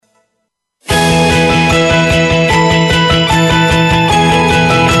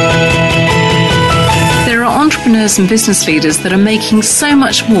entrepreneurs and business leaders that are making so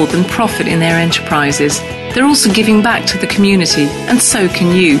much more than profit in their enterprises. They're also giving back to the community, and so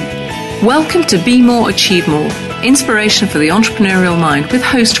can you. Welcome to Be More, Achieve More, inspiration for the entrepreneurial mind with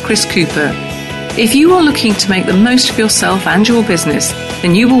host Chris Cooper. If you are looking to make the most of yourself and your business,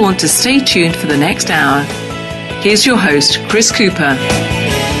 then you will want to stay tuned for the next hour. Here's your host, Chris Cooper.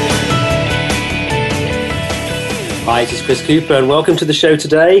 Hi, this is Chris Cooper, and welcome to the show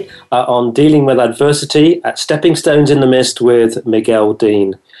today on Dealing with Adversity at Stepping Stones in the Mist with Miguel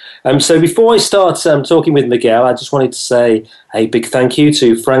Dean. So before I start talking with Miguel, I just wanted to say a big thank you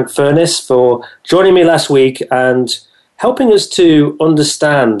to Frank Furness for joining me last week and helping us to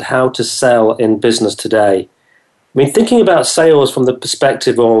understand how to sell in business today. I mean, thinking about sales from the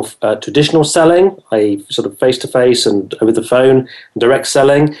perspective of traditional selling, i.e. sort of face-to-face and over the phone, direct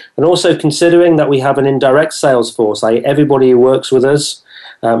selling, and also considering that we have an indirect sales force, i.e. everybody who works with us,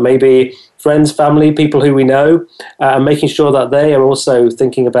 maybe friends, family, people who we know, and making sure that they are also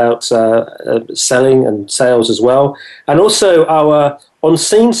thinking about selling and sales as well. And also our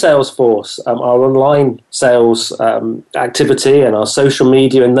unseen sales force, our online sales activity and our social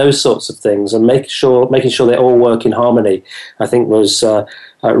media and those sorts of things, and making sure they all work in harmony, I think was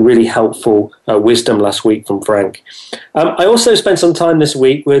really helpful wisdom last week from Frank. I also spent some time this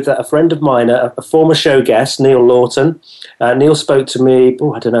week with a friend of mine, a former show guest, Neil Lawton. Neil spoke to me,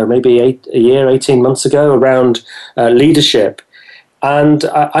 maybe a year, 18 months ago around leadership. And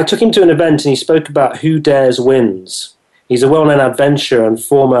I took him to an event and he spoke about who dares wins. He's a well-known adventurer and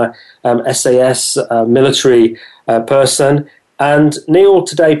former SAS military person. And Neil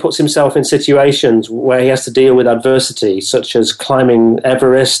today puts himself in situations where he has to deal with adversity, such as climbing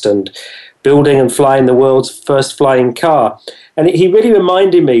Everest and building and flying the world's first flying car. And he really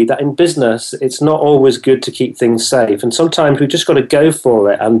reminded me that in business, it's not always good to keep things safe. And sometimes we've just got to go for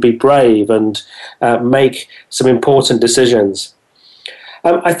it and be brave and make some important decisions.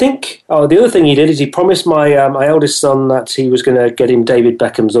 I think the other thing he did is he promised my eldest son that he was going to get him David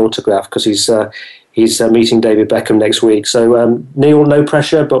Beckham's autograph because he's meeting David Beckham next week. So Neil, no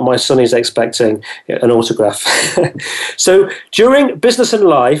pressure, but my son is expecting an autograph. So during business and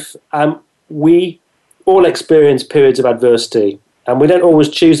life, we all experience periods of adversity, and we don't always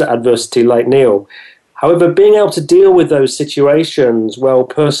choose that adversity like Neil. However, being able to deal with those situations well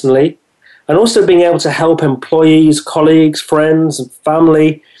personally, and also being able to help employees, colleagues, friends, and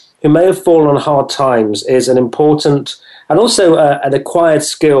family who may have fallen on hard times is an important and also an acquired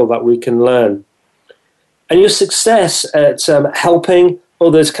skill that we can learn. And your success at helping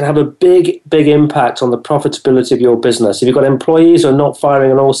others can have a big, big impact on the profitability of your business. If you've got employees who are not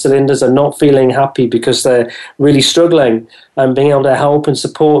firing on all cylinders and not feeling happy because they're really struggling, and being able to help and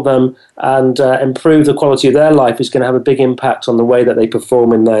support them and improve the quality of their life is going to have a big impact on the way that they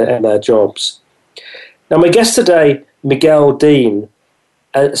perform in their jobs. Now, my guest today, Miguel Dean,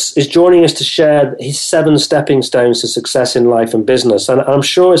 is joining us to share his 7 stepping stones to success in life and business. And I'm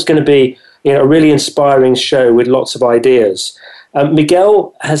sure it's going to be a really inspiring show with lots of ideas.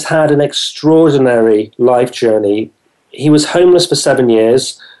 Miguel has had an extraordinary life journey. He was homeless for 7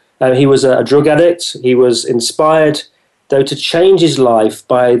 years. He was a drug addict. He was inspired, though, to change his life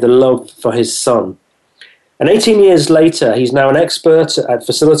by the love for his son. And 18 years later, he's now an expert at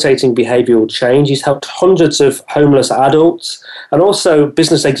facilitating behavioural change. He's helped hundreds of homeless adults and also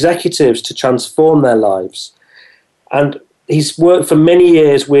business executives to transform their lives. And he's worked for many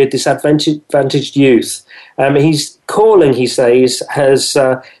years with disadvantaged youth. His calling, he says,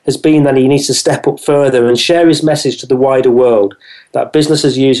 has been that he needs to step up further and share his message to the wider world, that business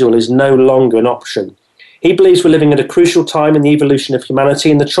as usual is no longer an option. He believes we're living at a crucial time in the evolution of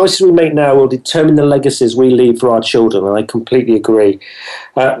humanity, and the choices we make now will determine the legacies we leave for our children, and I completely agree.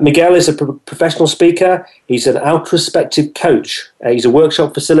 Miguel is a professional speaker. He's an outrospective coach. He's a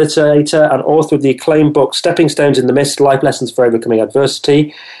workshop facilitator and author of the acclaimed book, Stepping Stones in the Mist, Life Lessons for Overcoming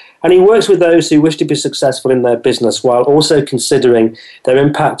Adversity. And he works with those who wish to be successful in their business while also considering their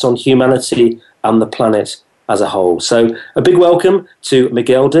impact on humanity and the planet as a whole. So a big welcome to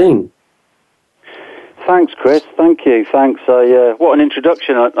Miguel Dean. Thanks, Chris. Thank you. Thanks. What an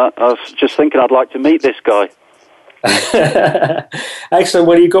introduction. I was just thinking I'd like to meet this guy. Excellent.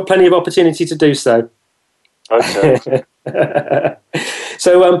 Well, you've got plenty of opportunity to do so. Okay.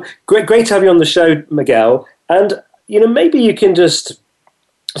 So great to have you on the show, Miguel. And, maybe you can just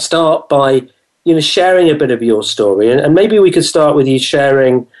start by, sharing a bit of your story. And maybe we could start with you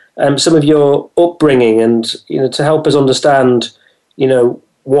sharing some of your upbringing and, to help us understand,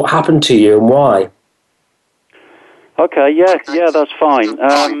 what happened to you and why. Okay, yeah, that's fine.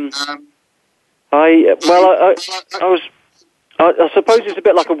 I I suppose it's a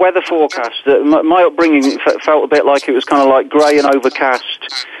bit like a weather forecast. My upbringing felt a bit like it was kind of like grey and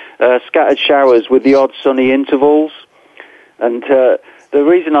overcast, scattered showers with the odd sunny intervals. And the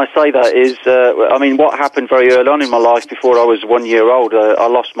reason I say that is, what happened very early on in my life before I was 1 year old, I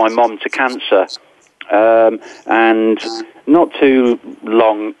lost my mum to cancer. And not too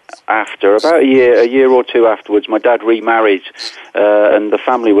long after, about a year or two afterwards, my dad remarried, and the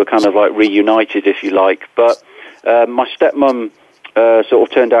family were kind of like reunited, if you like. But my stepmom sort of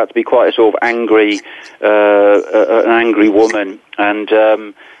turned out to be quite a sort of angry woman, and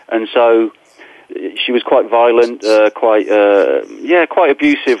so she was quite violent, quite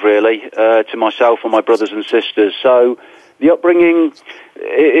abusive, really, to myself and my brothers and sisters. So the upbringing,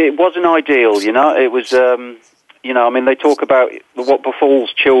 it wasn't ideal, It was, they talk about what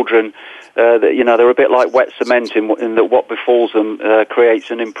befalls children, that, they're a bit like wet cement in that what befalls them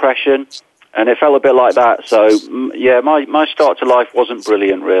creates an impression. And it felt a bit like that. So, my start to life wasn't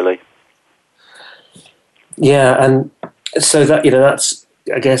brilliant, really. Yeah, and so that, that's,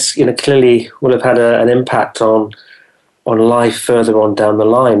 I guess, clearly will have had an impact on life further on down the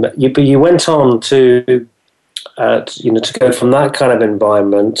line. But you went on to go from that kind of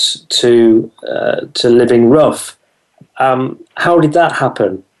environment to living rough. How did that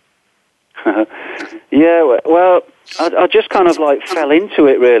happen? Yeah, well, I just kind of like fell into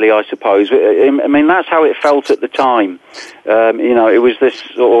it, really, I suppose. I mean, that's how it felt at the time. It was this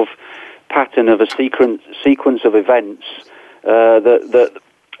sort of pattern of a sequence of events that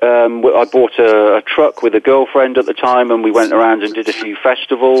I bought a truck with a girlfriend at the time, and we went around and did a few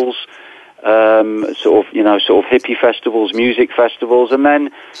festivals, sort of hippie festivals, music festivals, and then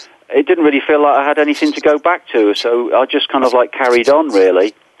it didn't really feel like I had anything to go back to, so I just kind of like carried on,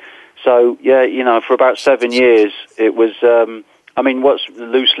 really. So, for about 7 years, it was, what's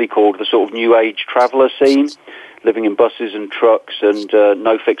loosely called the sort of new age traveller scene, living in buses and trucks and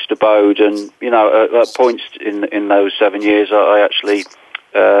no fixed abode. And, at points in those 7 years, I actually,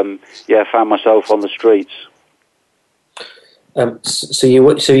 found myself on the streets. So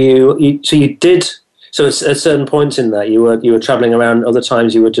at certain points in that, you were travelling around. Other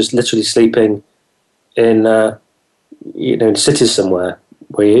times, you were just literally sleeping in, in cities somewhere.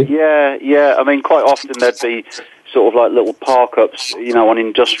 Were you? Yeah. I mean, quite often there'd be sort of like little park-ups, on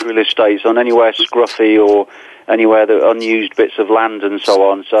industrial estates, on anywhere scruffy or anywhere that unused bits of land and so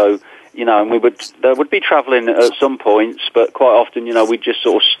on. So, and there would be travelling at some points, but quite often, we'd just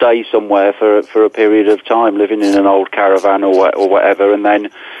sort of stay somewhere for a period of time, living in an old caravan or whatever, and then,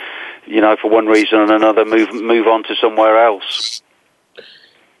 for one reason or another, move on to somewhere else.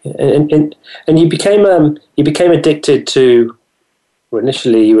 And you became addicted to. Well,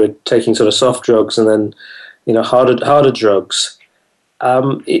 initially, you were taking sort of soft drugs, and then, harder drugs.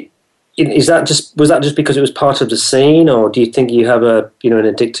 Was that just because it was part of the scene, or do you think you have an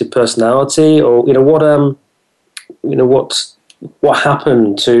addictive personality, or what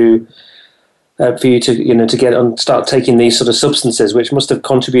happened for you to get on, start taking these sort of substances, which must have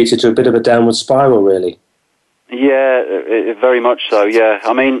contributed to a bit of a downward spiral, really? Yeah, very much so. Yeah,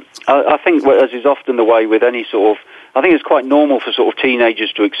 I mean, I think as is often the way with any sort of. I think it's quite normal for sort of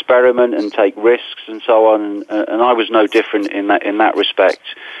teenagers to experiment and take risks and so on, and I was no different in that respect.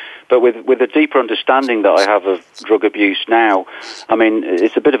 But with a deeper understanding that I have of drug abuse now, I mean,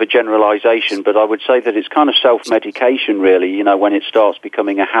 it's a bit of a generalization, but I would say that it's kind of self-medication, really, when it starts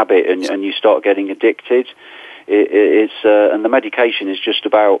becoming a habit and you start getting addicted. And the medication is just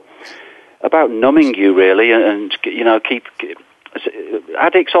about numbing you, really, and keep.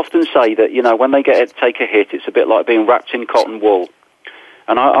 Addicts often say that, when they take a hit, it's a bit like being wrapped in cotton wool.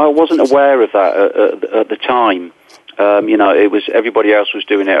 And I wasn't aware of that at the time. It was everybody else was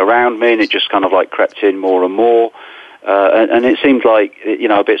doing it around me, and it just kind of like crept in more and more. And it seemed like,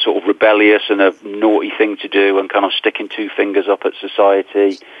 a bit sort of rebellious and a naughty thing to do, and kind of sticking two fingers up at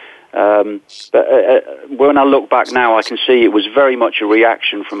society. But when I look back now, I can see it was very much a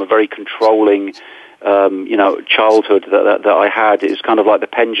reaction from a very controlling childhood that I had. It was kind of like the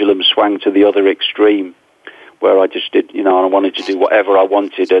pendulum swung to the other extreme, where I just did, and I wanted to do whatever I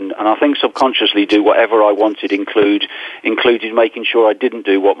wanted, and I think subconsciously do whatever I wanted included making sure I didn't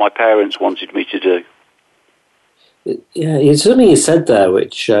do what my parents wanted me to do. Yeah, it's something you said there,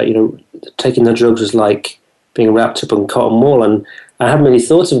 which, taking the drugs was like being wrapped up in cotton wool, and I hadn't really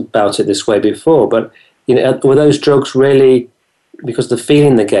thought about it this way before, but, were those drugs really, because the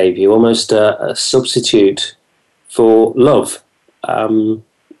feeling they gave you, almost a substitute for love,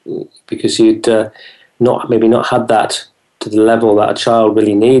 because you'd not had that to the level that a child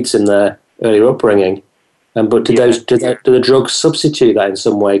really needs in their earlier upbringing. But do the drugs substitute that in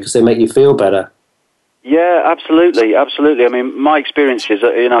some way because they make you feel better? Yeah, absolutely. I mean, my experience is,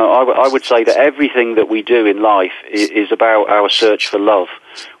 I would say that everything that we do in life is about our search for love,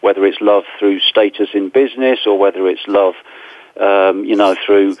 whether it's love through status in business or whether it's love,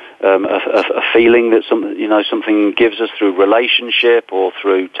 through a feeling that something gives us through relationship or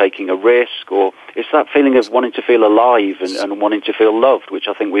through taking a risk, or it's that feeling of wanting to feel alive and wanting to feel loved, which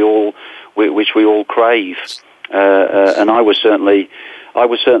I think we all crave. And I was certainly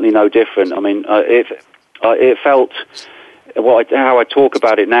no different. I mean, it felt, how I talk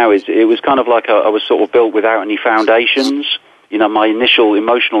about it now is it was kind of like I was sort of built without any foundations. My initial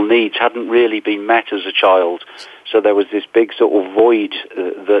emotional needs hadn't really been met as a child, so there was this big sort of void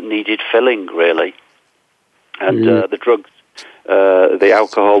that needed filling, really. And the drugs, the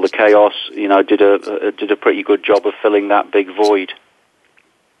alcohol, the chaos, did a pretty good job of filling that big void.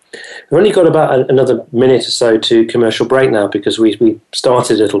 We've only got about another minute or so to commercial break now, because we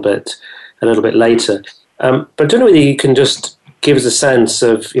started a little bit later. But I don't know whether you can just give us a sense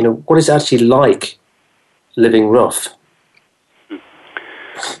of, what it's actually like living rough.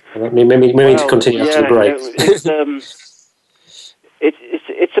 Maybe to continue after the break.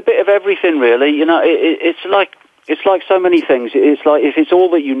 It's a bit of everything, really. It's like so many things. It's like if it's all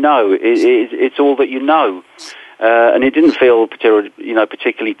that you know, it's all that you know. And it didn't feel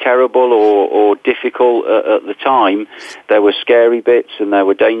particularly terrible or difficult at the time. There were scary bits and there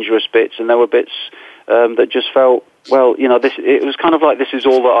were dangerous bits and there were bits that just felt, it was kind of like, this is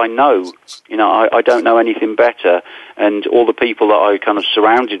all that I know. I don't know anything better. And all the people that I kind of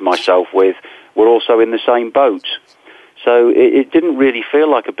surrounded myself with were also in the same boat. So it didn't really feel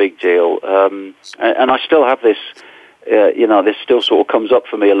like a big deal. And I still have this, this still sort of comes up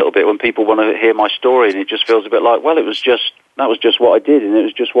for me a little bit when people want to hear my story, and it just feels a bit like, well, that was just what I did, and it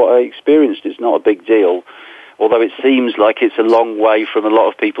was just what I experienced. It's not a big deal, although it seems like it's a long way from a lot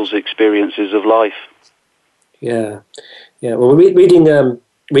of people's experiences of life. Yeah. Well, we're reading your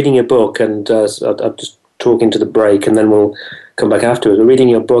book, and I'm just talking to the break, and then we'll come back afterwards. We're reading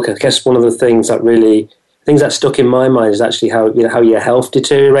your book. I guess one of the things that stuck in my mind is actually how your health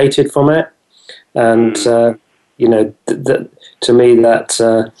deteriorated from it, and to me that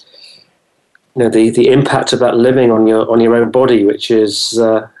the impact of that living on your own body, which is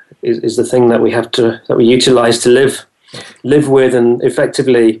the thing that we utilize to live with, and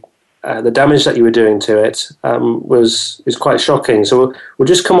effectively the damage that you were doing to it is quite shocking. So we'll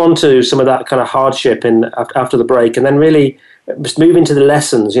just come on to some of that kind of hardship after the break, and then really just move into the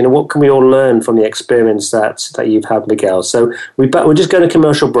lessons. What can we all learn from the experience that you've had, Miguel? So we're just going to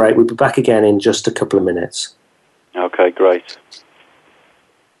commercial break. We'll be back again in just a couple of minutes. Okay, great.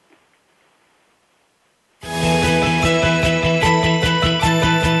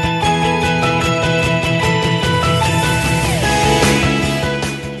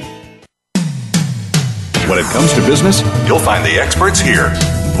 When it comes to business, you'll find the experts here.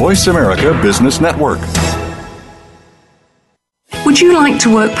 Voice America Business Network. Would you like to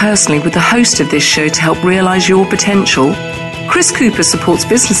work personally with the host of this show to help realize your potential? Chris Cooper supports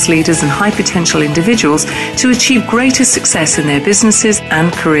business leaders and high-potential individuals to achieve greater success in their businesses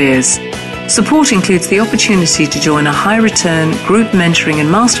and careers. Support includes the opportunity to join a high-return group mentoring and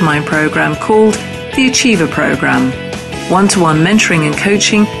mastermind program called the Achiever Program. One-to-one mentoring and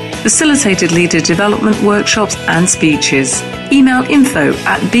coaching, facilitated leader development workshops and speeches. Email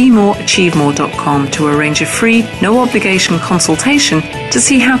info@bemoreachievemore.com to arrange a free, no-obligation consultation to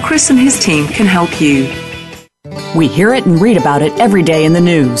see how Chris and his team can help you. We hear it and read about it every day in the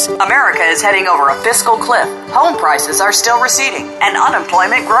news. America is heading over a fiscal cliff. Home prices are still receding and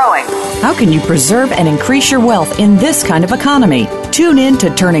unemployment growing. How can you preserve and increase your wealth in this kind of economy? Tune in to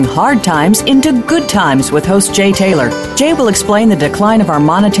Turning Hard Times into Good Times with host Jay Taylor. Jay will explain the decline of our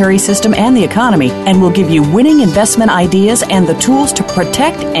monetary system and the economy, and will give you winning investment ideas and the tools to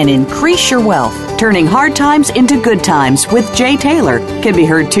protect and increase your wealth. Turning Hard Times into Good Times with Jay Taylor can be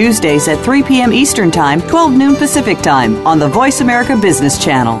heard Tuesdays at 3 p.m. Eastern Time, 12 noon Pacific Time on the Voice America Business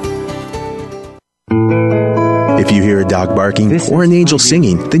Channel. If you hear a dog barking or an angel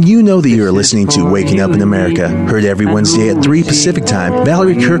singing, then you know that you are listening to Waking Up in America. Heard every Wednesday at 3 Pacific Time,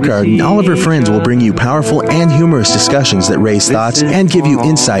 Valerie Kirkard and all of her friends will bring you powerful and humorous discussions that raise thoughts and give you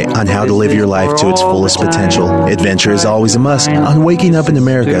insight on how to live your life to its fullest potential. Adventure is always a must on Waking Up in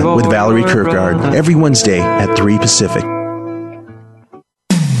America with Valerie Kirkard every Wednesday at 3 Pacific.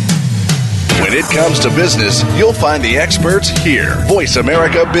 When it comes to business, you'll find the experts here. Voice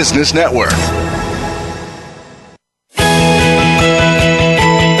America Business Network.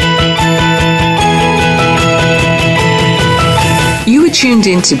 You are tuned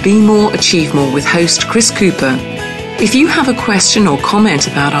in to Be More, Achieve More with host Chris Cooper. If you have a question or comment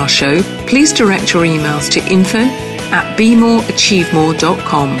about our show, please direct your emails to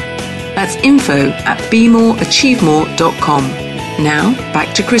info@bemoreachievemore.com. That's info@bemoreachievemore.com. Now,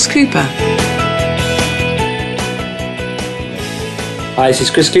 back to Chris Cooper. Hi, this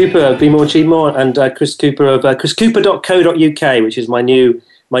is Chris Cooper of Be More Achieve More, and Chris Cooper of chriscooper.co.uk, which is my new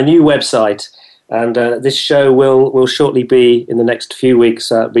website. And this show will shortly be, in the next few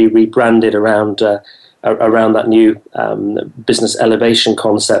weeks, be rebranded around that new business elevation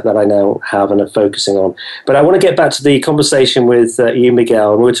concept that I now have and are focusing on. But I want to get back to the conversation with you,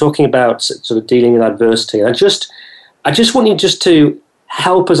 Miguel. And we were talking about sort of dealing with adversity. And I just want you just to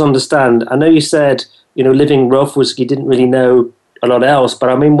help us understand. I know you said, living rough was you didn't really know a lot else. But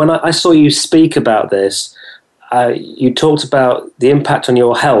I mean, when I saw you speak about this, you talked about the impact on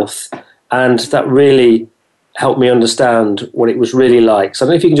your health. And that really helped me understand what it was really like. So I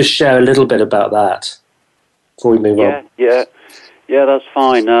don't know if you can just share a little bit about that before we move on. Yeah, that's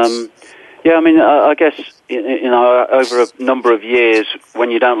fine. I guess, over a number of years,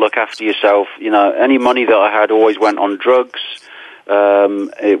 when you don't look after yourself, any money that I had always went on drugs.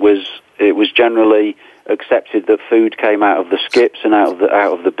 It was generally accepted that food came out of the skips and out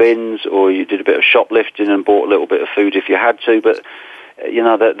of the bins, or you did a bit of shoplifting and bought a little bit of food if you had to, but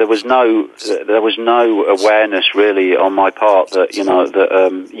there was no awareness really on my part that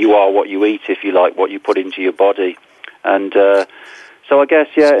you are what you eat, if you like, what you put into your body. And so I guess,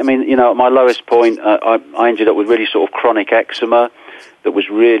 at my lowest point, I ended up with really sort of chronic eczema that was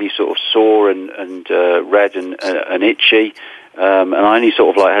really sort of sore and red and itchy. And I only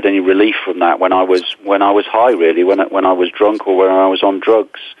sort of had any relief from that when I was high, really, when I was drunk or when I was on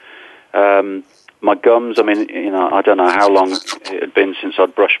drugs. My gums, I don't know how long it had been since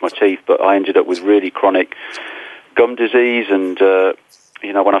I'd brushed my teeth, but I ended up with really chronic gum disease. And,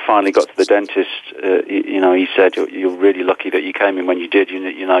 when I finally got to the dentist, he said, you're really lucky that you came in when you did.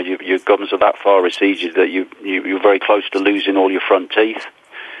 Your gums are that far receded that you're very close to losing all your front teeth.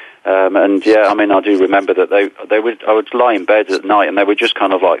 I do remember that I would lie in bed at night and they would just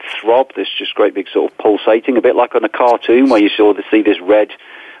kind of throb, this just great big sort of pulsating, a bit like on a cartoon where you see this red,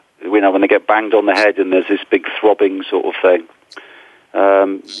 when they get banged on the head and there's this big throbbing sort of thing.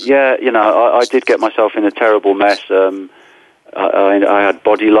 I did get myself in a terrible mess. I had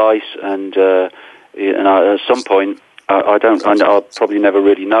body lice and at some point, I'll probably never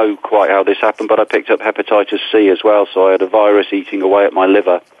really know quite how this happened, but I picked up hepatitis C as well, so I had a virus eating away at my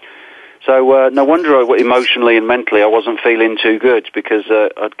liver. So no wonder emotionally and mentally I wasn't feeling too good, because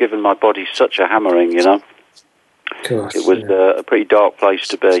I'd given my body such a hammering, Gosh, it was a pretty dark place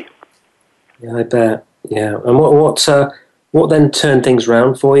to be. Yeah, I bet. Yeah, and what then turned things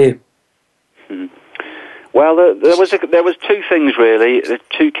round for you? Well, there was two things really,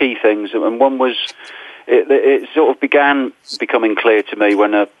 two key things, and one was it sort of began becoming clear to me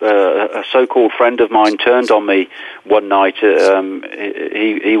when a so-called friend of mine turned on me one night.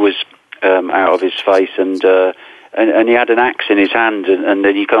 He was out of his face and he had an axe in his hand, and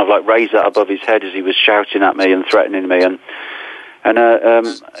then he kind of raised that above his head as he was shouting at me and threatening me, and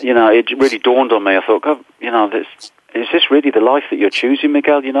it really dawned on me. I thought, God, is this really the life that you're choosing,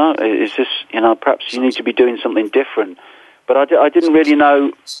 Miguel? Is this, perhaps you need to be doing something different. But I didn't really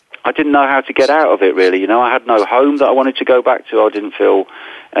know. I didn't know how to get out of it, really. I had no home that I wanted to go back to. I didn't feel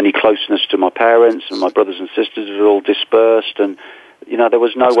any closeness to my parents, and my brothers and sisters were all dispersed, and there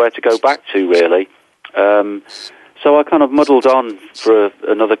was nowhere to go back to, really. So I kind of muddled on for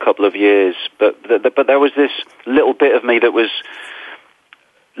another couple of years, but there was this little bit of me that was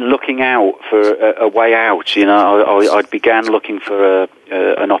looking out for a way out. I began looking for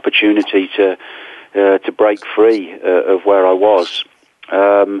an opportunity to break free of where I was,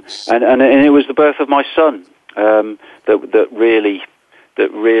 and it was the birth of my son that really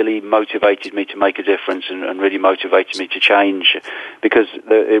motivated me to make a difference and really motivated me to change, because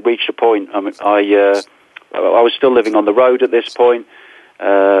it reached a point. I was still living on the road at this point,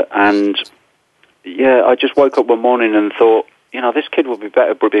 and I just woke up one morning and thought, this kid would be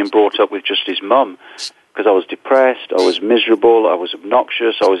better being brought up with just his mum, because I was depressed, I was miserable, I was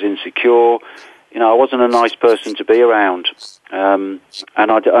obnoxious, I was insecure. I wasn't a nice person to be around. And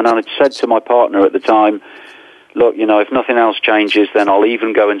I said to my partner at the time, look, if nothing else changes, then I'll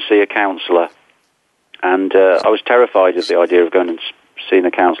even go and see a counsellor. And I was terrified of the idea of going and seeing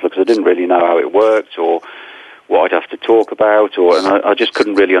a counsellor, because I didn't really know how it worked or what I'd have to talk about, and I just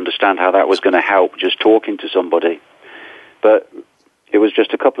couldn't really understand how that was going to help, just talking to somebody. But it was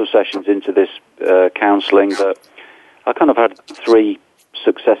just a couple of sessions into this counselling that I kind of had 3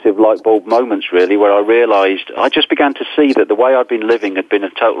 successive light bulb moments, really, where I realised, I just began to see that the way I'd been living had been a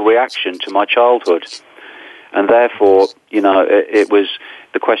total reaction to my childhood. And therefore, it was,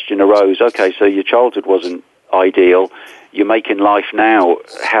 the question arose, okay, so your childhood wasn't ideal, you're making life now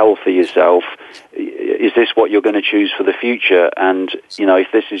hell for yourself, is this what you're going to choose for the future? And,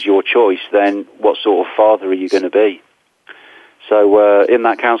 if this is your choice, then what sort of father are you going to be? So in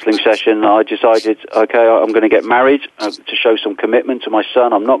that counselling session, I decided, okay, I'm going to get married to show some commitment to my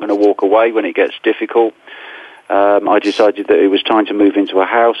son. I'm not going to walk away when it gets difficult. I decided that it was time to move into a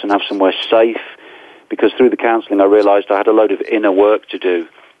house and have somewhere safe, because through the counselling I realised I had a load of inner work to do.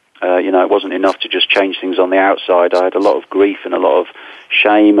 It wasn't enough to just change things on the outside. I had a lot of grief and a lot of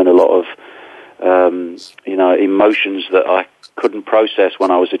shame and a lot of, emotions that I couldn't process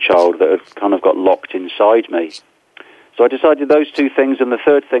when I was a child that had kind of got locked inside me. So I decided those two things, and the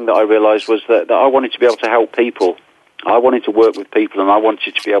third thing that I realised was that I wanted to be able to help people. I wanted to work with people, and I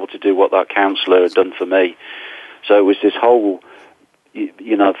wanted to be able to do what that counsellor had done for me. So it was this whole,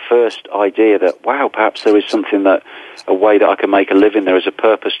 first idea that, wow, perhaps there is something a way that I can make a living. There is a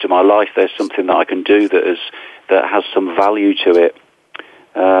purpose to my life. There's something that I can do that has some value to it.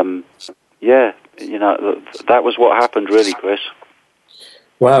 That was what happened, really, Chris.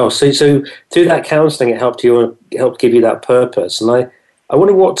 Wow. So through that counselling, it helped give you that purpose. And I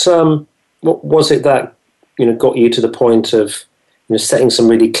wonder what was it that got you to the point of setting some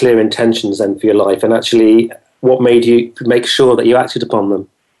really clear intentions then for your life, and actually what made you make sure that you acted upon them?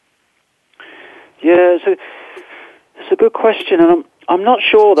 Yeah, it's a good question, and I'm not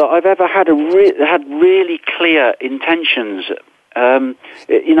sure that I've ever had had really clear intentions.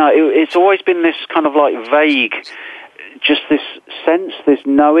 It's always been this kind of like vague, just this sense, this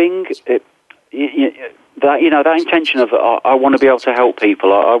knowing, that intention of I want to be able to help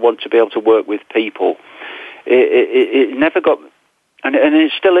people, I want to be able to work with people. It never got, and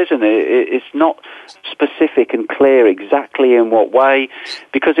it still isn't. It's not specific and clear exactly in what way,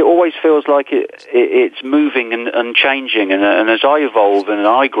 because it always feels like it's moving and changing. And as I evolve and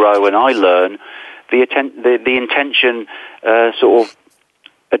I grow and I learn, the intention sort of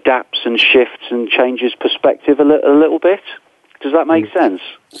adapts and shifts and changes perspective a little bit. Does that make sense?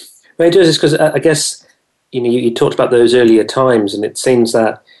 Well, it does, because I guess you talked about those earlier times, and it seems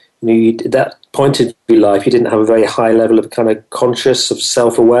that that point of your life, you didn't have a very high level of kind of conscious of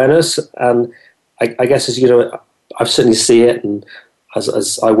self-awareness. And I guess as I certainly see it, and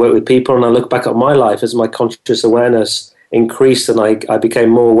as I work with people and I look back at my life, as my conscious awareness increased and I became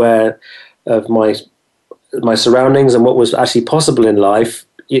more aware of my surroundings and what was actually possible in life,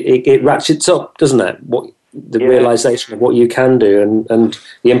 it ratchets up, doesn't it? Realization of what you can do and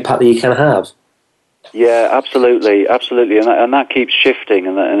the impact that you can have. Yeah, absolutely, and that keeps shifting,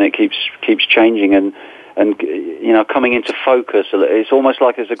 and it keeps changing, and coming into focus. It's almost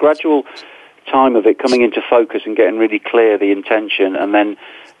like there's a gradual time of it coming into focus and getting really clear the intention, and then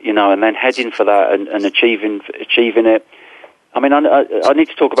heading for that and achieving it. I mean, I need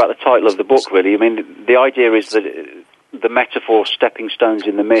to talk about the title of the book, really. I mean, the idea is that the metaphor "Stepping Stones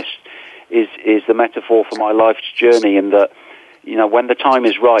in the Mist" is the metaphor for my life's journey, and that, when the time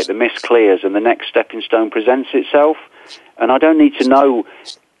is right, the mist clears and the next stepping stone presents itself. And I don't need to know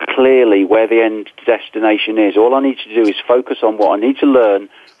clearly where the end destination is. All I need to do is focus on what I need to learn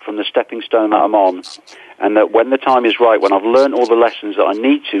from the stepping stone that I'm on. And that when the time is right, when I've learned all the lessons that I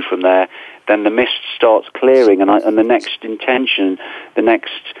need to from there, then the mist starts clearing, and the next intention, the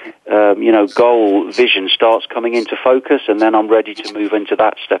next goal, vision starts coming into focus, and then I'm ready to move into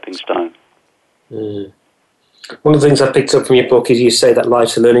that stepping stone. Mm. One of the things I picked up from your book is you say that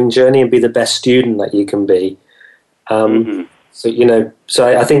life's a learning journey, and be the best student that you can be. So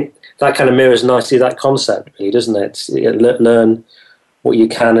I think that kind of mirrors nicely that concept, really, doesn't it? Learn what you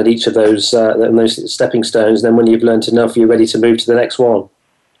can at each of those stepping stones. Then when you've learned enough, you're ready to move to the next one.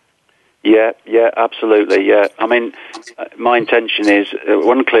 Yeah, absolutely, yeah. I mean, my intention is,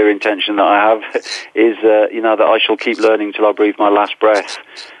 one clear intention that I have is, that I shall keep learning till I breathe my last breath.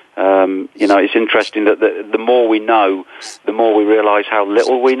 It's interesting that the more we know, the more we realise how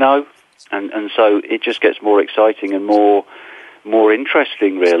little we know, and so it just gets more exciting and more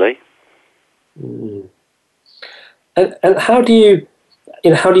interesting, really. Mm. And how do you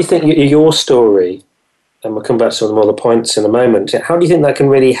think your story, and we'll come back to some of the points in a moment, how do you think that can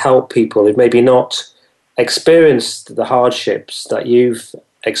really help people who've maybe not experienced the hardships that you've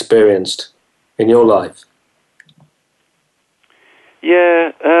experienced in your life?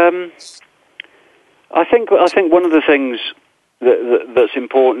 Yeah, I think one of the things that's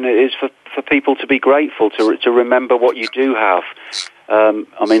important is for people to be grateful, to remember what you do have.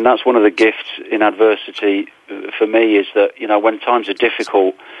 I mean, that's one of the gifts in adversity for me, is that, when times are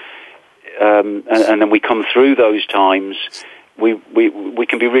difficult, and then we come through those times, we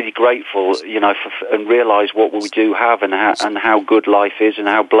can be really grateful, and realise what we do have and how good life is and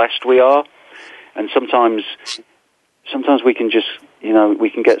how blessed we are. And sometimes we can just, we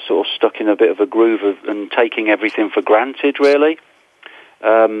can get sort of stuck in a bit of a groove and taking everything for granted, really.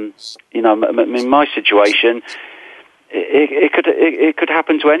 In my situation, it could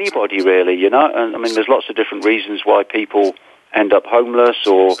happen to anybody, really, And I mean, there's lots of different reasons why people end up homeless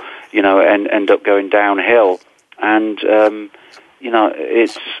or, end up going downhill. And,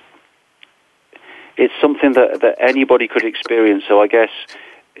 it's something that anybody could experience. So I guess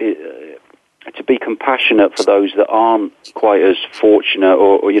to be compassionate for those that aren't quite as fortunate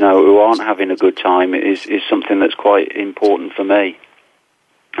or who aren't having a good time is something that's quite important for me.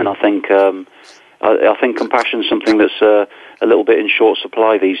 And I think I think compassion is something that's a little bit in short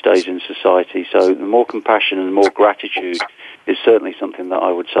supply these days in society. So the more compassion and the more gratitude is certainly something that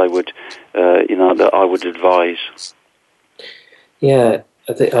I would say that I would advise. Yeah,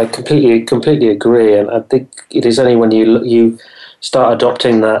 I think I completely agree, and I think it is only when you start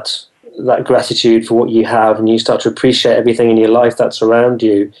adopting that gratitude for what you have, and you start to appreciate everything in your life that's around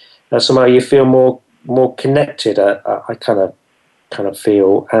you, that somehow you feel more connected. I kind of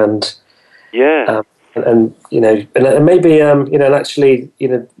feel, and yeah, and maybe and actually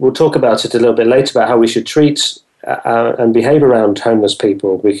we'll talk about it a little bit later about how we should treat and behave around homeless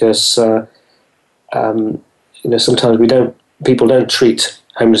people, because sometimes people don't treat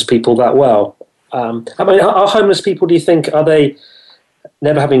homeless people that well. I mean, are homeless people, do you think, are they,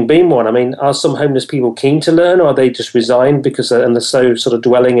 never having been one, I mean, are some homeless people keen to learn, or are they just resigned and they're so sort of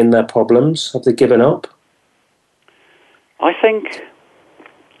dwelling in their problems? Have they given up? I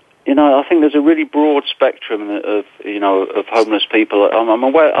think there's a really broad spectrum of homeless people. I'm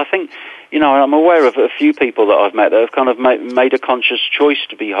aware. I think I'm aware of a few people that I've met that have kind of made a conscious choice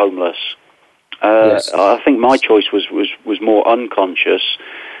to be homeless. Yes. I think my choice was more unconscious,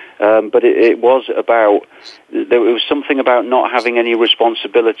 but it was about, there was something about not having any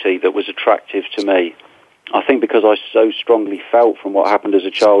responsibility that was attractive to me. I think because I so strongly felt from what happened as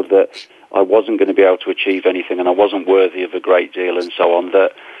a child that I wasn't going to be able to achieve anything and I wasn't worthy of a great deal and so on,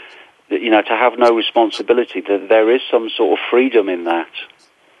 that to have no responsibility, that there is some sort of freedom in that.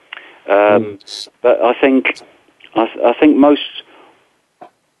 But I think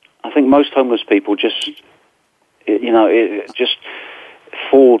most homeless people just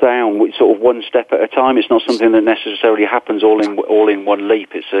fall down sort of one step at a time. It's not something that necessarily happens all in one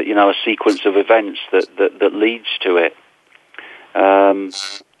leap. It's a sequence of events that leads to it.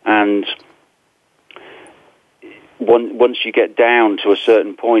 And once you get down to a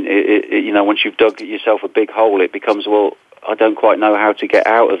certain point, once you've dug yourself a big hole, it becomes, well, I don't quite know how to get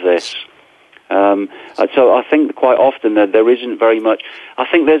out of this. So I think quite often that there isn't very much. I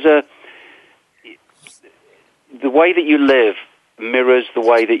think the way that you live mirrors the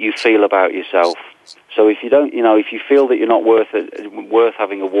way that you feel about yourself. So if you don't, if you feel that you're not worth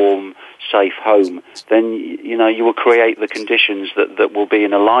having a warm, safe home, then you will create the conditions that will be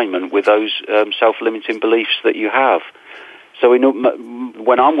in alignment with those self-limiting beliefs that you have. So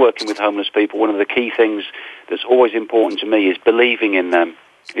when I'm working with homeless people, one of the key things that's always important to me is believing in them.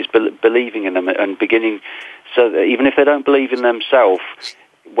 Believing in them and beginning, so that even if they don't believe in themselves,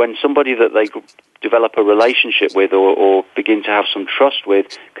 when somebody that they develop a relationship with or begin to have some trust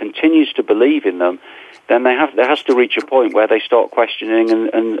with continues to believe in them, then there has to reach a point where they start questioning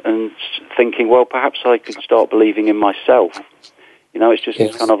and thinking, well, perhaps I could start believing in myself. It's just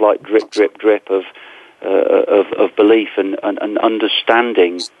kind of like drip, drip, drip of belief and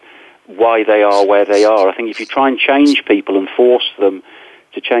understanding why they are where they are. I think if you try and change people and force them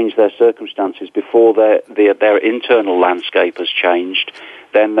to change their circumstances before their internal landscape has changed,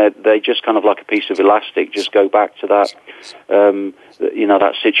 then they just kind of like a piece of elastic just go back to that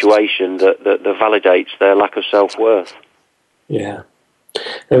that situation that validates their lack of self-worth. Yeah.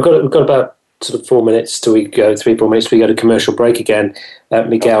 We've got about sort of 4 minutes till we go, 3-4 minutes till we go to commercial break again,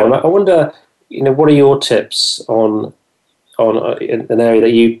 Miguel. Okay. And I wonder, what are your tips on an area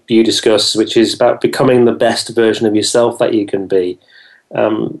that you discuss, which is about becoming the best version of yourself that you can be?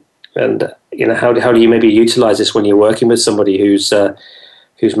 And how do you maybe utilize this when you're working with somebody who's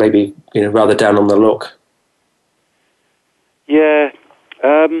maybe rather down on the luck? Yeah,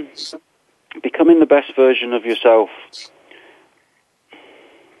 becoming the best version of yourself.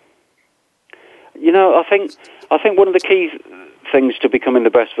 I think one of the key things to becoming the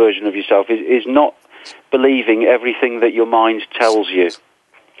best version of yourself is not believing everything that your mind tells you.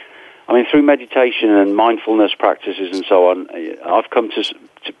 I mean, through meditation and mindfulness practices and so on, I've come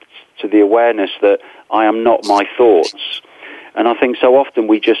to the awareness that I am not my thoughts. And I think so often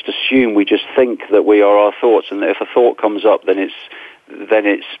we just assume, we just think that we are our thoughts, and that if a thought comes up, then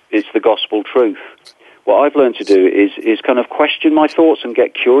it's the gospel truth. What I've learned to do is kind of question my thoughts and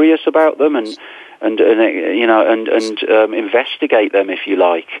get curious about them, and investigate them, if you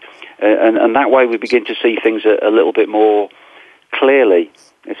like, and that way we begin to see things a little bit more clearly.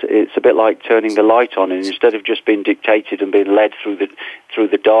 It's a bit like turning the light on, and instead of just being dictated and being led through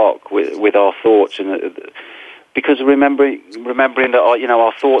the dark with our thoughts, and because remembering that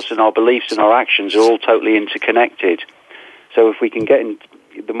our thoughts and our beliefs and our actions are all totally interconnected. So if we can get in,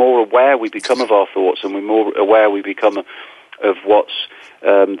 the more aware we become of our thoughts, and the more aware we become of what's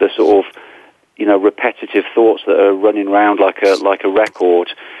the sort of repetitive thoughts that are running around like a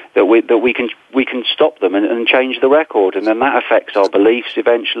record, that we can stop them and change the record, and then that affects our beliefs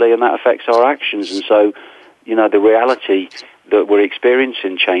eventually, and that affects our actions, and so the reality that we're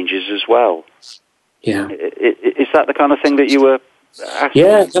experiencing changes as well. Yeah, is that the kind of thing that you were asking?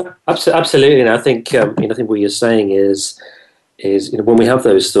 Yeah, absolutely. And I think I think what you're saying is when we have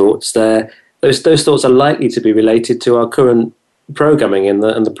those thoughts, those thoughts are likely to be related to our current programming and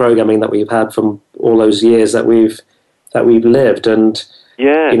the programming that we've had from all those years that we've lived. And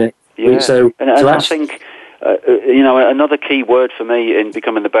I think another key word for me in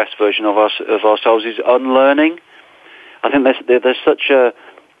becoming the best version of ourselves is unlearning. I think there's such a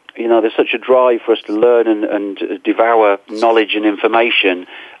drive for us to learn and devour knowledge and information.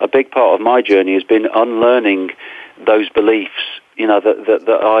 A big part of my journey has been unlearning those beliefs,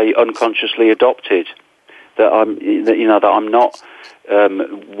 that I unconsciously adopted. That I'm not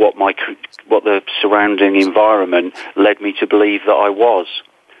what the surrounding environment led me to believe that I was.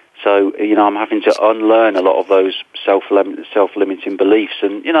 So I'm having to unlearn a lot of those self-limiting beliefs,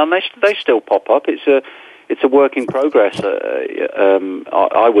 and they still pop up. It's a work in progress,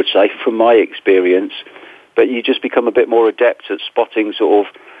 I would say, from my experience. But you just become a bit more adept at spotting sort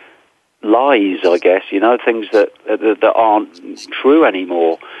of lies, I guess, things that aren't true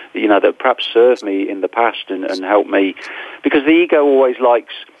anymore, that perhaps served me in the past and helped me. Because the ego always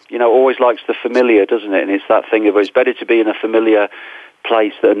likes the familiar, doesn't it? And it's that thing of it's better to be in a familiar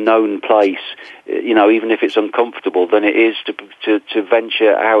place, a known place, even if it's uncomfortable, than it is to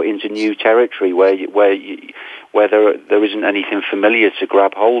venture out into new territory where there isn't anything familiar to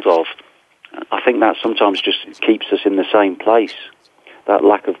grab hold of. I think that sometimes just keeps us in the same place. That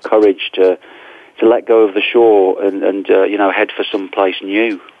lack of courage to let go of the shore and head for some place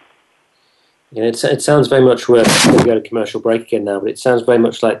new. Yeah, it sounds very much. We're going to go to commercial break again now, but it sounds very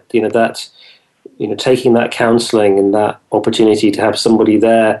much like that. Taking that counselling and that opportunity to have somebody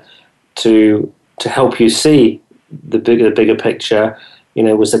there to help you see the bigger picture,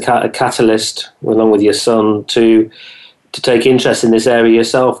 was a catalyst along with your son to take interest in this area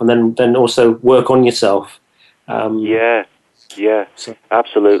yourself, and then also work on yourself. Yeah,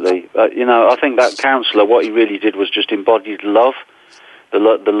 absolutely. I think that counsellor, what he really did was just embodied love, the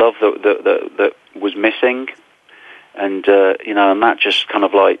love that was missing. And, and that just kind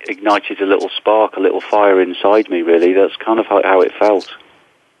of like ignited a little spark, a little fire inside me, really. That's kind of how it felt.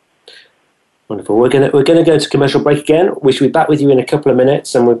 Wonderful. We're gonna go to commercial break again. We should be back with you in a couple of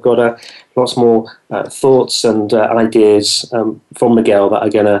minutes, and we've got lots more thoughts and ideas from Miguel that are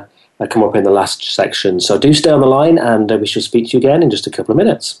going to come up in the last section. So do stay on the line, and we shall speak to you again in just a couple of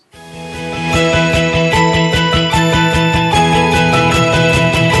minutes.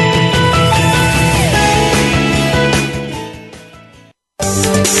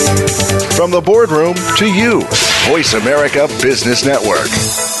 From the boardroom to you, Voice America Business Network.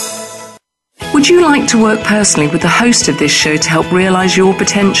 Would you like to work personally with the host of this show to help realize your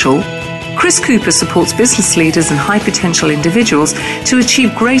potential? Chris Cooper supports business leaders and high potential individuals to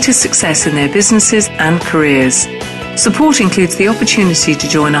achieve greater success in their businesses and careers. Support includes the opportunity to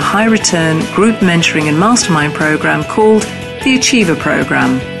join a high return group mentoring and mastermind program called the Achiever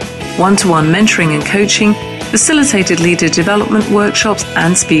Program. One-to-one mentoring and coaching, facilitated leader development workshops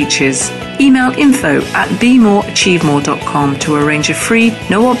and speeches. Email info@bemoreachievemore.com to arrange a free,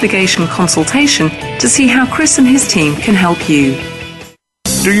 no-obligation consultation to see how Chris and his team can help you.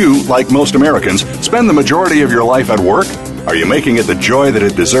 Do you, like most Americans, spend the majority of your life at work? Are you making it the joy that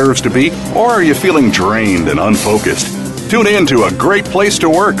it deserves to be, or are you feeling drained and unfocused? Tune in to A Great Place to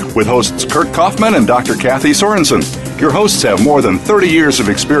Work with hosts Kurt Kaufman and Dr. Kathy Sorensen. Your hosts have more than 30 years of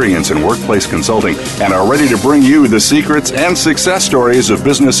experience in workplace consulting and are ready to bring you the secrets and success stories of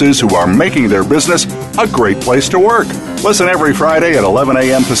businesses who are making their business a great place to work. Listen every Friday at 11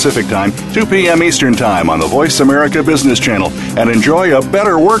 a.m. Pacific Time, 2 p.m. Eastern Time on the Voice America Business Channel, and enjoy a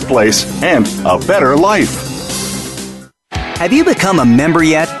better workplace and a better life. Have you become a member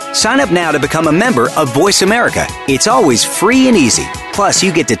yet? Sign up now to become a member of Voice America. It's always free and easy. Plus,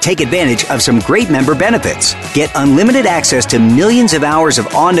 you get to take advantage of some great member benefits. Get unlimited access to millions of hours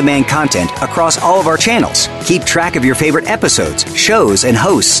of on-demand content across all of our channels. Keep track of your favorite episodes, shows, and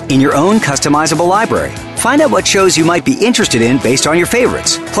hosts in your own customizable library. Find out what shows you might be interested in based on your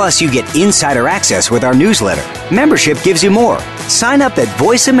favorites. Plus, you get insider access with our newsletter. Membership gives you more. Sign up at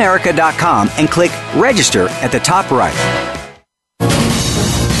voiceamerica.com and click register at the top right.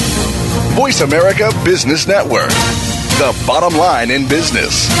 Voice America Business Network, the bottom line in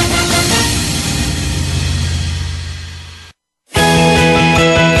business.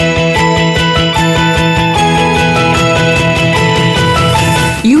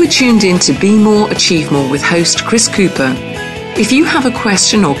 You are tuned in to Be More, Achieve More with host Chris Cooper. If you have a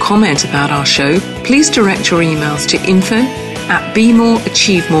question or comment about our show, please direct your emails to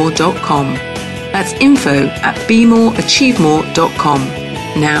info@bemoreachievemore.com. That's info@bemoreachievemore.com.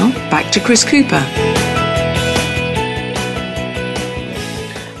 Now, back to Chris Cooper.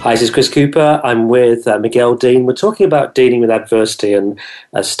 Hi, this is Chris Cooper. I'm with Miguel Dean. We're talking about dealing with adversity and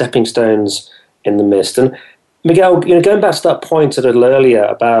stepping stones in the mist. And Miguel, going back to that point a little earlier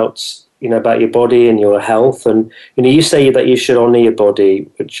about your body and your health, and you say that you should honour your body,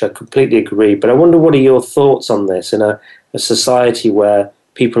 which I completely agree. But I wonder, what are your thoughts on this in a society where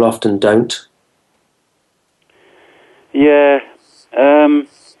people often don't? Yeah.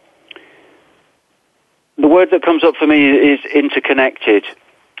 The word that comes up for me is interconnected.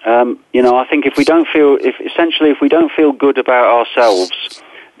 I think if we don't feel good about ourselves,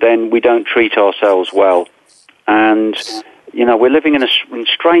 then we don't treat ourselves well. And we're living in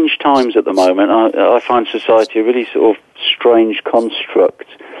strange times at the moment. I find society a really sort of strange construct,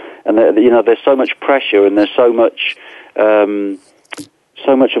 and there's so much pressure, and there's so much of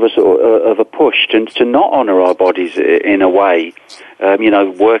a sort of a push to not honour our bodies in a way.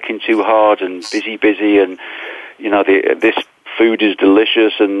 Working too hard and busy, and this food is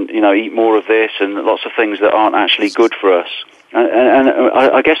delicious, and eat more of this, and lots of things that aren't actually good for us. And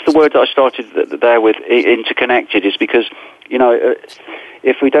I guess the word that I started there with, interconnected, is because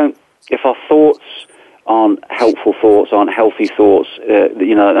if our thoughts aren't helpful thoughts, aren't healthy thoughts,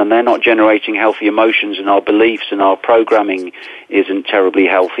 and they're not generating healthy emotions, and our beliefs and our programming isn't terribly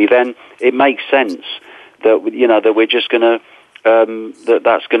healthy, then it makes sense that that we're just going to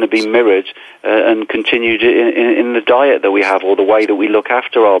that's going to be mirrored and continued in the diet that we have, or the way that we look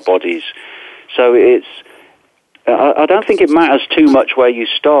after our bodies. So I don't think it matters too much where you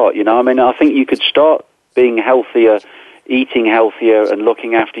start. I think you could start being healthier, eating healthier, and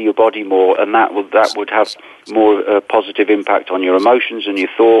looking after your body more, and that would have more positive impact on your emotions and your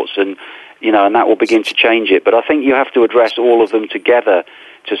thoughts, and and that will begin to change it. But I think you have to address all of them together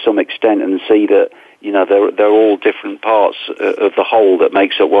to some extent, and see that they're all different parts of the whole that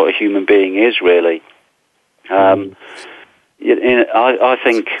makes up what a human being is, really. I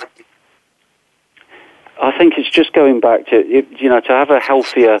think it's just going back to to have a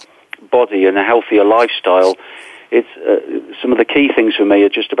healthier body and a healthier lifestyle. It's some of the key things for me are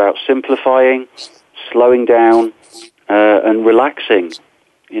just about simplifying, slowing down, and relaxing.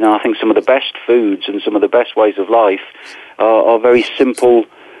 I think some of the best foods and some of the best ways of life are very simple.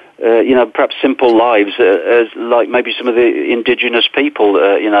 Perhaps simple lives, as like maybe some of the indigenous people,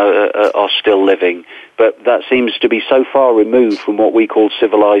 are still living. But that seems to be so far removed from what we call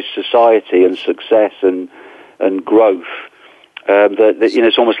civilized society and success and growth that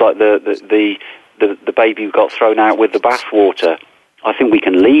it's almost like the baby who got thrown out with the bathwater. I think we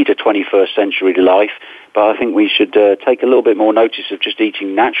can lead a 21st century life, but I think we should take a little bit more notice of just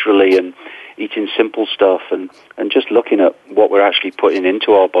eating naturally and eating simple stuff and just looking at what we're actually putting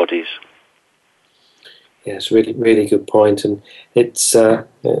into our bodies. Yeah, it's a really, really good point, and it's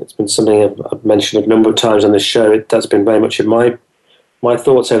been something I've mentioned a number of times on the show. That's been very much in my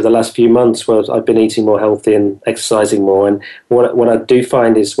thoughts over the last few months, where I've been eating more healthy and exercising more. And what I do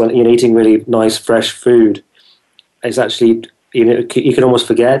find is when you're eating really nice, fresh food, it's actually you can almost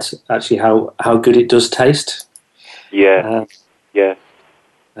forget actually how good it does taste. Yeah, yeah.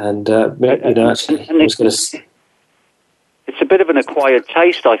 And actually, I was going to. It's a bit of an acquired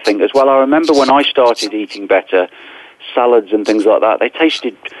taste, I think, as well. I remember when I started eating better, salads and things like that, they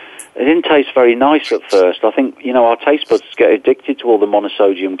didn't taste very nice at first. I think, our taste buds get addicted to all the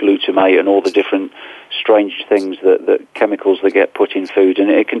monosodium glutamate and all the different strange things, that chemicals that get put in food, and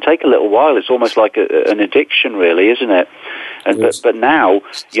it can take a little while. It's almost like an addiction, really, isn't it? And yes. But now,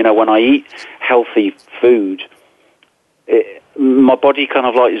 when I eat healthy food, my body kind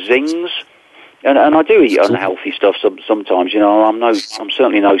of like zings. And I do eat unhealthy stuff sometimes. I'm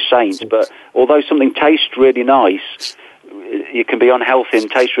certainly no saint, but although something tastes really nice, it can be unhealthy and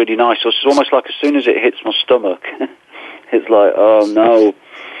taste really nice. So it's almost like as soon as it hits my stomach, it's like, oh no.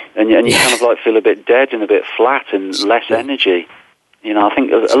 And you kind of like feel a bit dead and a bit flat and less energy. You know, I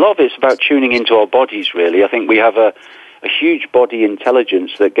think a lot of it's about tuning into our bodies, really. I think we have a huge body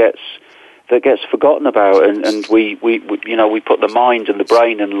intelligence that gets forgotten about, and we put the mind and the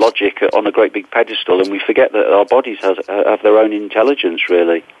brain and logic on a great big pedestal, and we forget that our bodies have their own intelligence,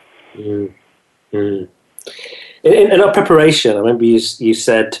 really. In our preparation, I remember you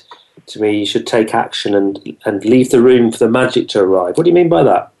said to me you should take action and leave the room for the magic to arrive. What do you mean by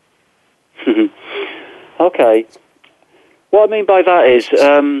that? Okay. What I mean by that is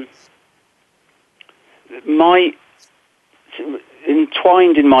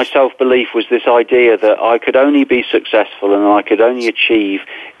entwined in my self-belief was this idea that I could only be successful and I could only achieve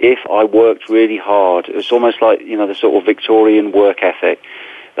if I worked really hard. It was almost like, the sort of Victorian work ethic,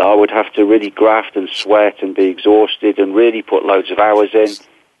 that I would have to really graft and sweat and be exhausted and really put loads of hours in.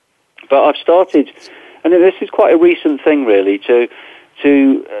 But I've started, and this is quite a recent thing really, to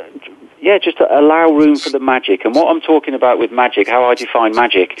just to allow room for the magic. And what I'm talking about with magic, how I define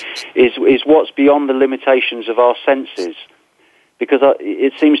magic, is what's beyond the limitations of our senses. Because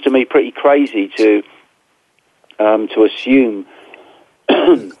it seems to me pretty crazy to assume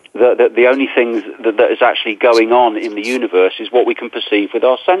that the only thing that is actually going on in the universe is what we can perceive with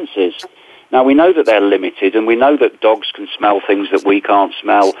our senses. Now, we know that they're limited, and we know that dogs can smell things that we can't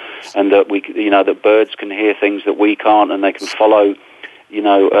smell, and that that birds can hear things that we can't, and they can follow,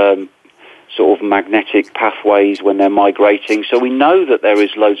 sort of magnetic pathways when they're migrating. So we know that there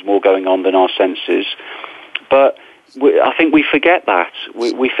is loads more going on than our senses, but I think we forget that.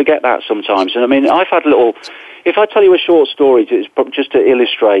 We forget that sometimes. And I mean, I've had if I tell you a short story just to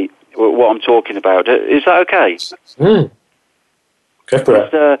illustrate what I'm talking about, is that okay? Go for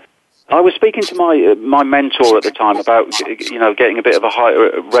it. I was speaking to my mentor at the time about, getting a bit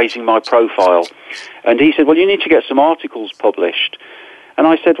of raising my profile. And he said, well, you need to get some articles published. And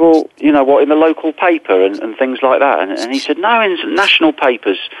I said, well, in the local paper and things like that. And he said, no, in national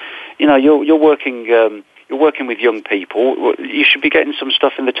papers, you're working with young people. You should be getting some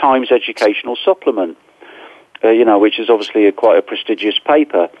stuff in the Times Educational Supplement, which is obviously quite a prestigious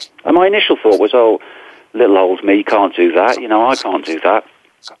paper. And my initial thought was, oh, little old me can't do that. I can't do that.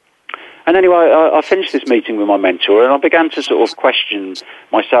 And anyway, I finished this meeting with my mentor, and I began to sort of question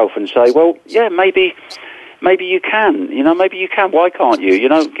myself and say, well, yeah, maybe you can. Maybe you can. Why can't you?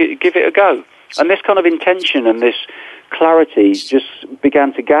 Give it a go. And this kind of intention and this clarity just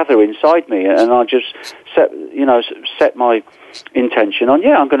began to gather inside me, and I just set my intention on,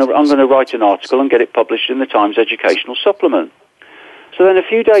 I'm going to write an article and get it published in the Times Educational Supplement. So then a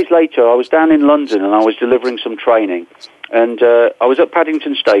few days later, I was down in London and I was delivering some training, and I was at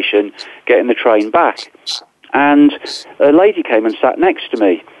Paddington Station getting the train back, and a lady came and sat next to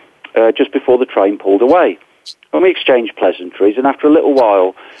me just before the train pulled away. And we exchanged pleasantries, and after a little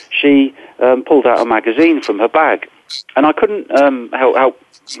while, she pulled out a magazine from her bag. And I couldn't help,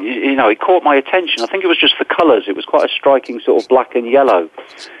 it caught my attention. I think it was just the colours. It was quite a striking sort of black and yellow.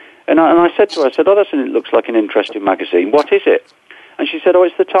 And I said to her, it looks like an interesting magazine. What is it? And she said, oh,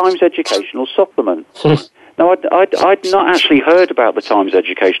 it's the Times Educational Supplement. Now, I'd not actually heard about the Times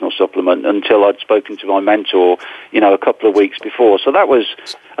Educational Supplement until I'd spoken to my mentor, a couple of weeks before. So that was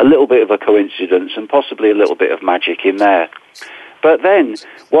a little bit of a coincidence and possibly a little bit of magic in there. But then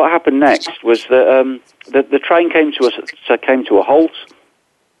what happened next was that the train came to a halt.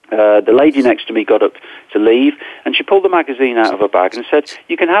 The lady next to me got up to leave, and she pulled the magazine out of her bag and said,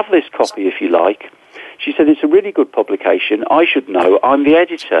 you can have this copy if you like. She said, it's a really good publication. I should know. I'm the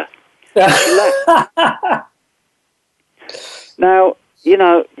editor. And she left. Now,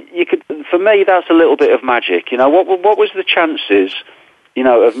 for me, that's a little bit of magic. What was the chances,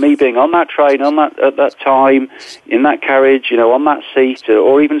 of me being on that train, at that time, in that carriage, on that seat,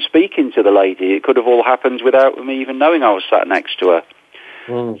 or even speaking to the lady? It could have all happened without me even knowing I was sat next to her.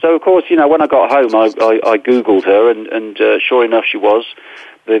 So, of course, when I got home, I Googled her, and sure enough, she was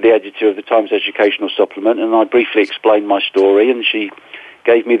the editor of the Times Educational Supplement, and I briefly explained my story, and she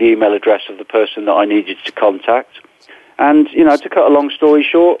gave me the email address of the person that I needed to contact. And, to cut a long story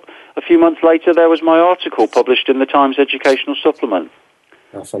short, a few months later, there was my article published in the Times Educational Supplement.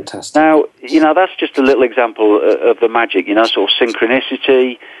 Oh, fantastic. Now, that's just a little example of the magic, sort of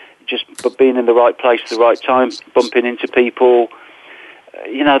synchronicity, just being in the right place at the right time, bumping into people.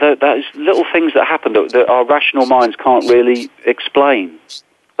 There's little things that happen that our rational minds can't really explain.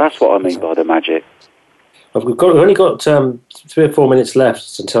 That's what I mean by the magic. We've only got 3 or 4 minutes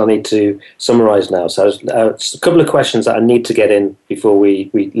left until I need to summarise now. So just a couple of questions that I need to get in before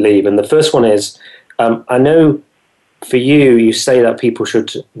we leave. And the first one is, I know for you, you say that people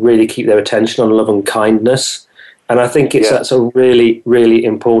should really keep their attention on love and kindness. And I think that's a really, really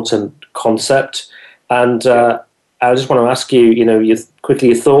important concept. And I just want to ask you,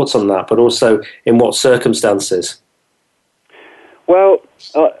 your thoughts on that, but also in what circumstances? Well,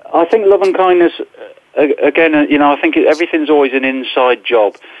 I think love and kindness, again, I think everything's always an inside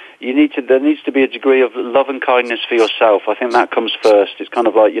job. There needs to be a degree of love and kindness for yourself. I think that comes first. It's kind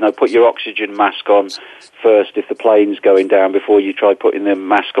of like, put your oxygen mask on first if the plane's going down before you try putting the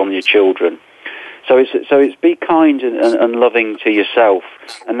mask on your children. So it's be kind and loving to yourself,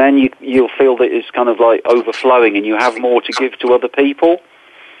 and then you'll feel that it's kind of like overflowing, and you have more to give to other people.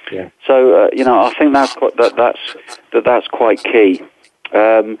 Yeah. So I think that's quite key.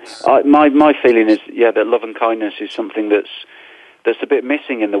 My feeling is that love and kindness is something that's a bit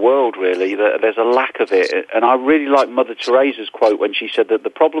missing in the world. Really, there's a lack of it, and I really like Mother Teresa's quote when she said that the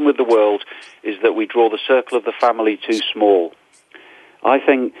problem with the world is that we draw the circle of the family too small. I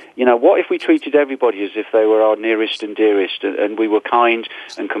think, what if we treated everybody as if they were our nearest and dearest, and we were kind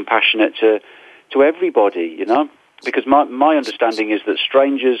and compassionate to everybody, Because my understanding is that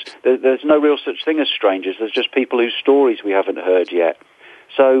strangers, there's no real such thing as strangers. There's just people whose stories we haven't heard yet.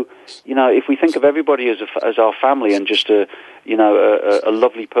 So, if we think of everybody as our family and just a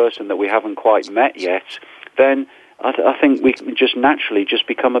lovely person that we haven't quite met yet, then I think we can just naturally just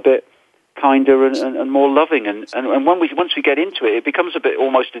become a bit kinder and more loving, and once we get into it, it becomes a bit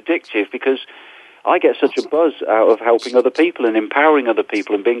almost addictive, because I get such a buzz out of helping other people and empowering other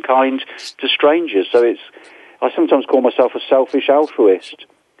people and being kind to strangers. So I sometimes call myself a selfish altruist,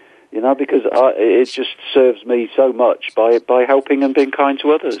 because it just serves me so much by helping and being kind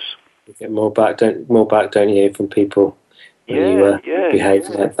to others. You get more back, don't you, from people when you behave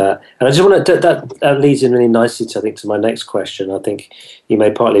like that. And I just want to, that leads in really nicely to my next question. I think you may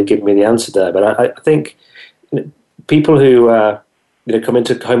partly have given me the answer there, but I think people who come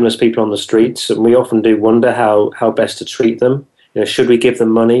into homeless people on the streets, and we often do wonder how best to treat them. Should we give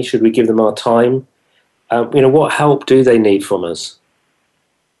them money? Should we give them our time? What help do they need from us?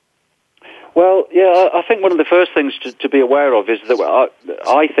 Well, I think one of the first things to be aware of is that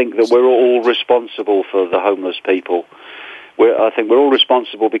I think that we're all responsible for the homeless people. I think we're all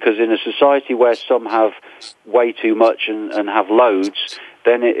responsible, because in a society where some have way too much and have loads,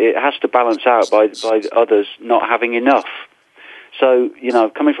 then it has to balance out by others not having enough. So,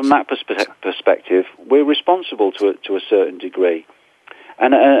 coming from that perspective, we're responsible to a certain degree.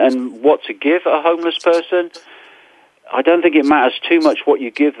 And what to give a homeless person, I don't think it matters too much what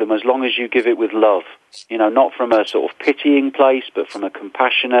you give them, as long as you give it with love. Not from a sort of pitying place, but from a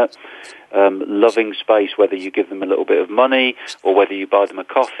compassionate, loving space, whether you give them a little bit of money, or whether you buy them a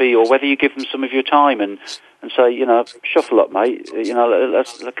coffee, or whether you give them some of your time and say, shuffle up, mate, can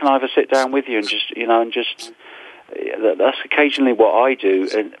I have a sit down with you and just, that's occasionally what I do,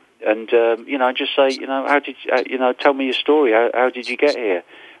 and just say, how did tell me your story, how did you get here?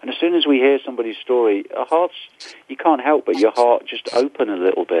 And as soon as we hear somebody's story, our hearts, you can't help but your heart just open a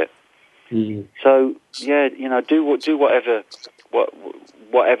little bit. Mm. So do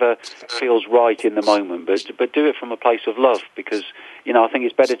whatever feels right in the moment, but do it from a place of love, because I think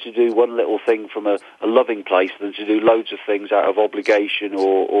it's better to do one little thing from a loving place than to do loads of things out of obligation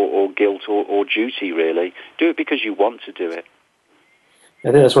or guilt or duty. Really, do it because you want to do it. I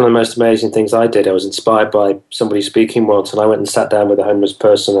think that's one of the most amazing things I did. I was inspired by somebody speaking once, and I went and sat down with a homeless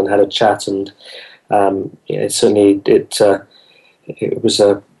person and had a chat, and it was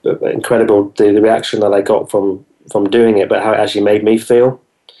incredible, the reaction that I got from doing it, but how it actually made me feel.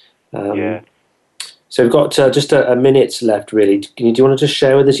 So we've got just a minute left, really. Do you want to just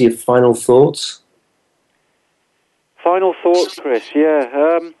share with us your final thoughts? Final thoughts, Chris.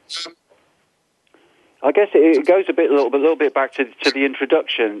 I guess it goes a little bit back to the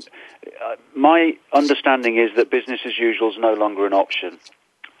introduction. My understanding is that business as usual is no longer an option.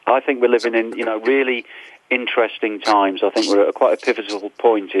 I think we're living in really interesting times. I think we're at quite a pivotal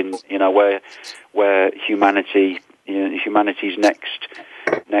point in where humanity's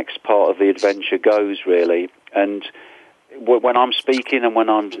next part of the adventure goes, really. And when I'm speaking and when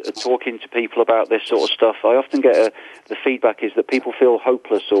I'm talking to people about this sort of stuff, I often get the feedback is that people feel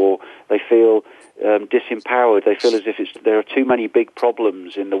hopeless, or they feel disempowered. They feel as if there are too many big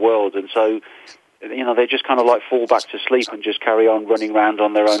problems in the world, and so they just kind of like fall back to sleep and just carry on running around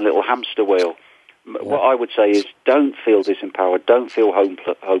on their own little hamster wheel. Yeah. What I would say is, don't feel disempowered, don't feel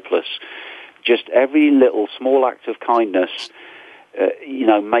hopeless. Just every little small act of kindness,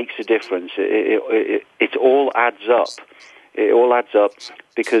 makes a difference. It all adds up. It all adds up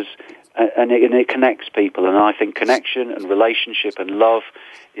because, and it connects people. And I think connection and relationship and love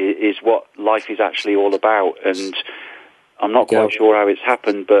is what life is actually all about. And I'm not quite sure how it's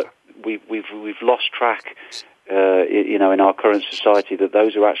happened, but we've lost track, in our current society, that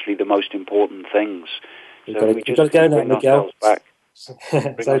those are actually the most important things. We've got to go now, Miguel. Back. So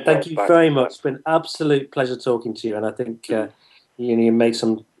thank you very much. It's been an absolute pleasure talking to you, and I think you made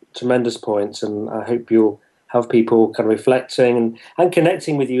some tremendous points, and I hope you'll have people kind of reflecting and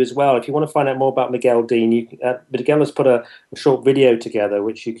connecting with you as well. If you want to find out more about Miguel Dean, Miguel has put a short video together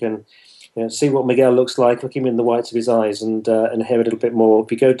which you can see what Miguel looks like, look him in the whites of his eyes, and hear a little bit more.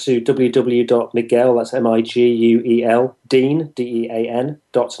 If you go to www.miguel, that's Miguel, Dean,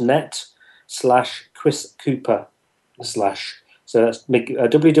 DEAN.net/Chris Cooper / so that's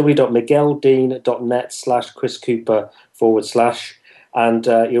www.migueldean.net/Chris Cooper / and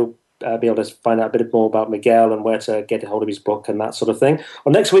you'll be able to find out a bit more about Miguel and where to get a hold of his book and that sort of thing.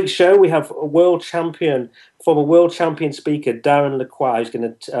 On next week's show, we have a former world champion speaker, Darren Lacroix, who's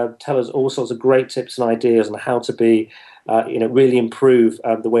going to tell us all sorts of great tips and ideas on how to be, really improve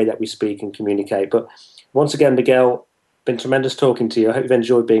the way that we speak and communicate. But once again, Miguel, been tremendous talking to you. I hope you've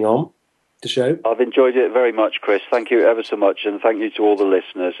enjoyed being on the show. I've enjoyed it very much, Chris. Thank you ever so much, and thank you to all the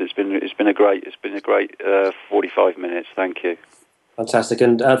listeners. It's been a great 45 minutes. Thank you. Fantastic,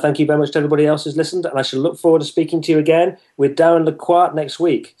 and thank you very much to everybody else who's listened, and I shall look forward to speaking to you again with Darren Lacroix next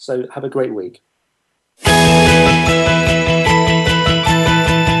week. So have a great week.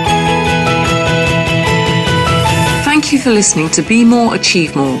 Thank you for listening to Be More,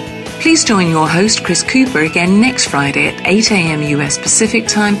 Achieve More. Please join your host Chris Cooper again next Friday at 8 a.m. US Pacific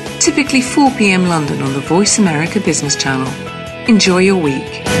Time, typically 4 p.m. London on the Voice America Business Channel. Enjoy your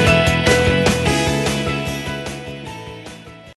week.